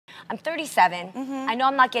I'm 37. I know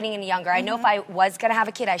I'm not getting any younger. I know if I was gonna have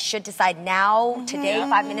a kid, I should decide now, today,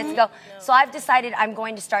 5 minutes ago. So I've decided I'm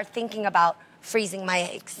going to start thinking about freezing my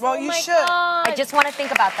eggs. Well, you should. I just want to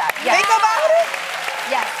think about that. Yes. Think about it?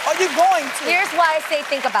 Yes. Are you going to? Here's why I say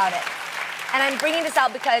think about it. And I'm bringing this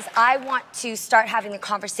out because I want to start having a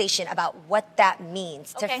conversation about what that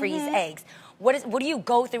means to freeze eggs. What do you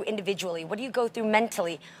go through individually? What do you go through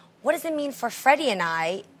mentally? What does it mean for Freddie and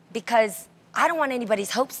I? Because I don't want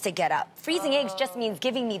anybody's hopes to get up. Freezing eggs just means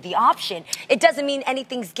giving me the option. It doesn't mean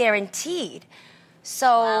anything's guaranteed.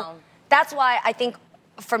 So that's why I think,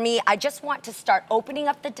 for me, I just want to start opening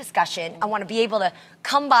up the discussion. I want to be able to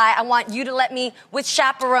come by. I want you to let me, with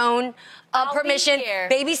chaperone permission,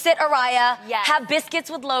 babysit Araya, have biscuits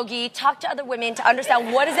with Logie, talk to other women to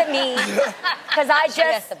understand what does it mean. Because I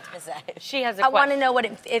just, she has a I want to know what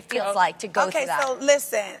it feels like to go through that. Okay, so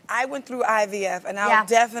listen, I went through IVF, and I'll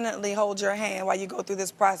definitely hold your hand while you go through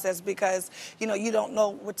this process because, you know, you don't know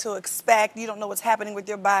what to expect. You don't know what's happening with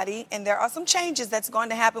your body, and there are some changes that's going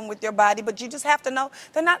to happen with your body, but you just have to know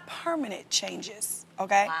they're not permanent changes.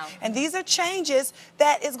 Okay? And these are changes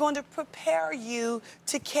that is going to prepare you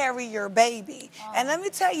to carry your baby. And let me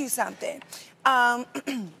tell you something.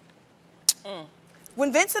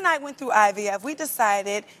 When Vince and I went through IVF, we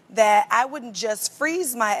decided that I wouldn't just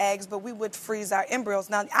freeze my eggs, but we would freeze our embryos.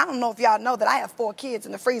 Now, I don't know if y'all know that I have 4 kids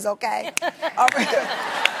in the freezer, okay? Stand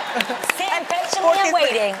patiently and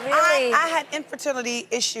waiting. Really? I had infertility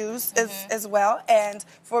issues as well. And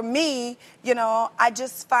for me, you know, I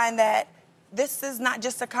just find that this is not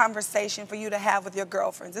just a conversation for you to have with your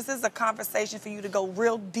girlfriends. This is a conversation for you to go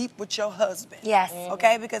real deep with your husband. Yes.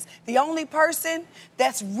 Okay? Because the only person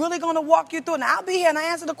that's really going to walk you through, and I'll be here and I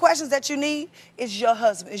answer the questions that you need, is your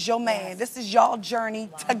husband, is your man. Yes. This is y'all journey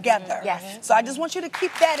together. Yes. So I just want you to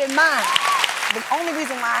keep that in mind. The only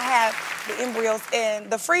reason why I have the embryos in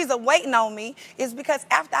the freezer waiting on me is because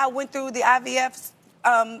after I went through the IVF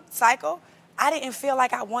cycle, I didn't feel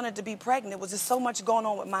like I wanted to be pregnant. It was just so much going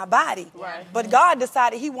on with my body. Right. But God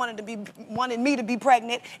decided He wanted me to be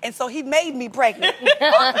pregnant, and so He made me pregnant.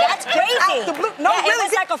 That's crazy. Out the blue. No, yeah, really, it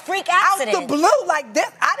was like a freak accident. Out the blue, like this.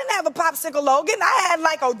 I didn't have a popsicle Logan. I had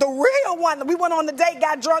like the real one. We went on the date,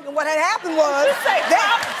 got drunk, and what had happened was that.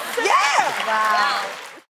 Yeah. Wow.